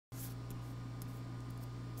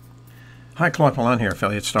Hi, Claude Pelanne here,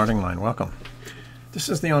 Affiliate Starting Line. Welcome. This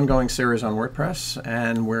is the ongoing series on WordPress,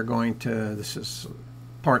 and we're going to, this is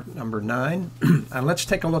part number 9. And let's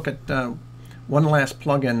take a look at one last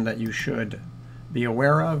plugin that you should be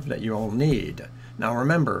aware of, that you'll need. Now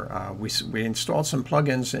remember, we installed some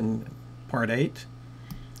plugins in part 8.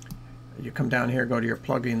 You come down here, go to your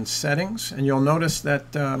plugin settings, and you'll notice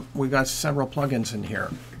that we've got several plugins in here.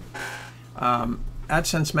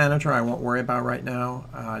 Adsense Manager I won't worry about right now.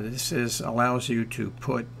 This allows you to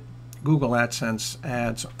put Google AdSense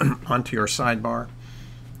ads onto your sidebar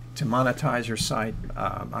to monetize your site.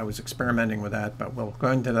 I was experimenting with that, but we'll go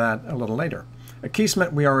into that a little later.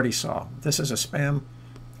 Akismet we already saw. This is a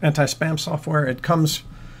anti-spam software. It comes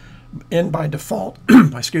in by default.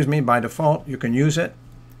 Excuse me, by default you can use it.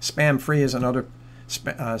 Spam Free is another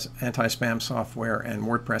anti-spam software, and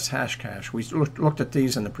WordPress Hashcash. We looked at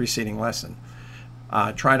these in the preceding lesson.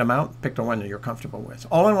 Tried them out, pick the one that you're comfortable with.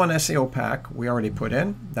 All-in-one SEO pack we already put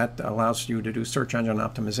in. That allows you to do search engine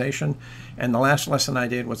optimization. And the last lesson I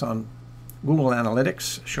did was on Google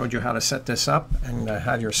Analytics. Showed you how to set this up and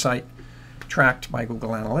have your site tracked by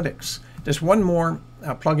Google Analytics. There's one more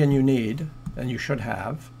plugin you need, and you should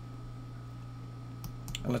have.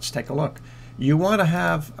 And let's take a look. You want to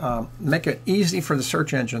have make it easy for the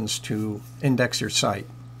search engines to index your site.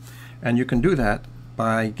 And you can do that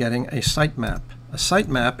by getting a sitemap. A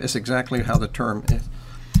sitemap is exactly how the term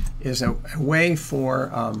is a way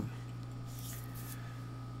for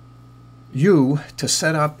you to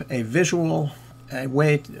set up a visual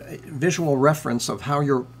reference of how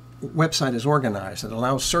your website is organized. It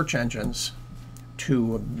allows search engines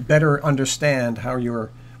to better understand how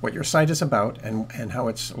what your site is about and how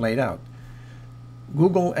it's laid out.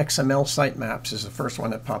 Google XML Sitemaps is the first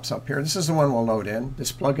one that pops up here. This is the one we'll load in.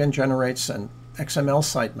 This plugin generates an XML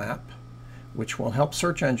sitemap, which will help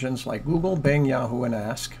search engines like Google, Bing, Yahoo, and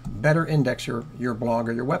Ask better index your blog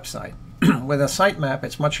or your website. With a sitemap,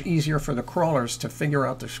 it's much easier for the crawlers to figure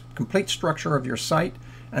out the complete structure of your site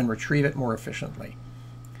and retrieve it more efficiently.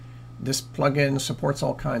 This plugin supports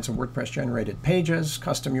all kinds of WordPress-generated pages,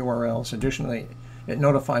 custom URLs. Additionally, it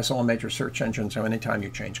notifies all major search engines anytime you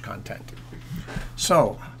change content.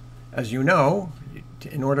 So, as you know,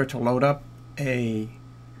 in order to load up a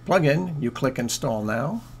plugin, you click Install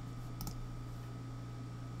Now.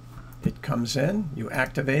 It comes in, you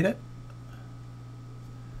activate it,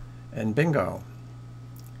 and bingo,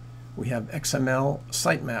 we have XML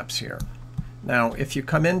Sitemaps here. Now, if you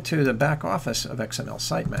come into the back office of XML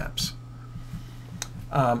Sitemaps,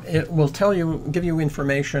 it will give you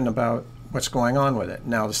information about what's going on with it.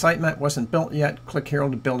 Now, the sitemap wasn't built yet. Click here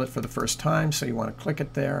to build it for the first time, so you want to click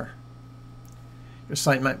it there. Your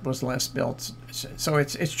sitemap was last built, so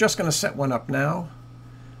it's just going to set one up now.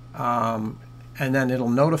 And then it'll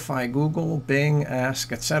notify Google, Bing,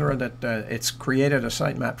 Ask, etc. that it's created a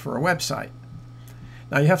sitemap for a website.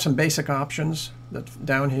 Now you have some basic options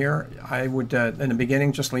down here. I would, in the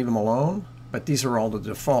beginning, just leave them alone, but these are all the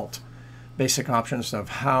default basic options of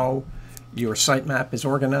how your sitemap is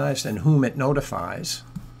organized and whom it notifies.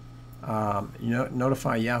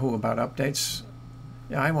 Notify Yahoo about updates.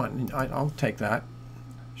 Yeah, I'll take that.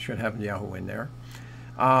 Should have Yahoo in there.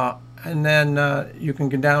 And then you can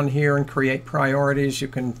go down here and create priorities. You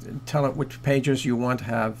can tell it which pages you want to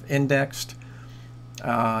have indexed.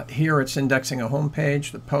 Here it's indexing a home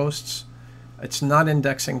page, the posts. It's not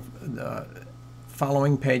indexing the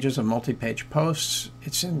following pages of multi-page posts.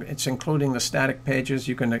 It's including the static pages.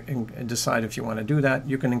 You can decide if you want to do that.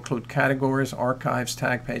 You can include categories, archives,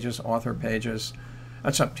 tag pages, author pages.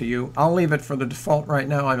 That's up to you. I'll leave it for the default right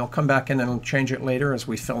now. I will come back in and change it later as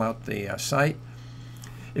we fill out the site.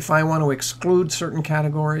 If I want to exclude certain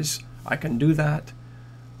categories, I can do that.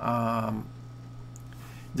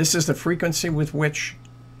 This is the frequency with which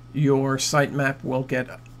your sitemap will get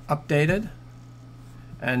updated,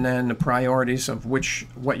 and then the priorities of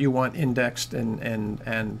what you want indexed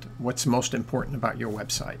and what's most important about your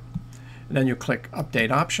website. And then you click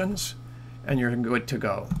Update Options, and you're good to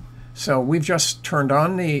go. So we've just turned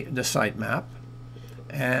on the sitemap.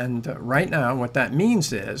 And right now, what that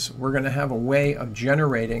means is we're going to have a way of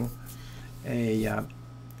generating a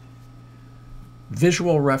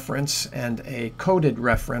visual reference and a coded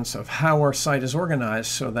reference of how our site is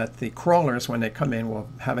organized so that the crawlers, when they come in, will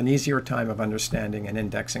have an easier time of understanding and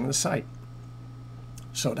indexing the site.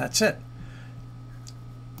 So that's it.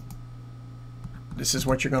 This is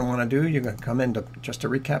what you're going to want to do. You're going to come into, just to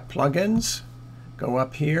recap, plugins, go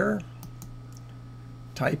up here,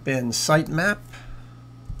 type in sitemap,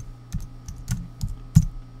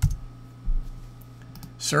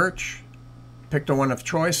 search, pick the one of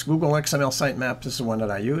choice. Google XML Sitemaps is the one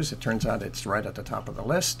that I use. It turns out it's right at the top of the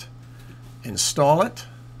list. install it.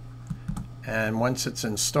 And once it's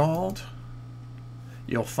installed,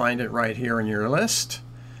 you'll find it right here in your list.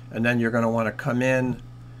 And then you're going to want to come in.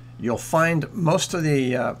 You'll find most of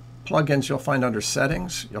the plugins you'll find under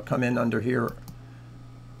settings. You'll come in under here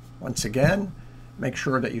once again. Make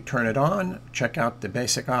sure that you turn it on. Check out the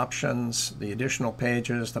basic options, the additional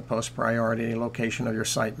pages, the post priority, location of your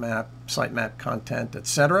sitemap content,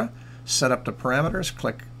 etc. Set up the parameters,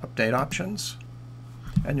 click Update Options,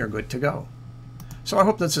 and you're good to go. So I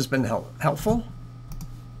hope this has been helpful.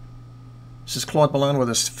 This is Claude Pelanne with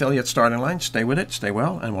Affiliate Starting Line. Stay with it, stay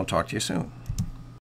well, and we'll talk to you soon.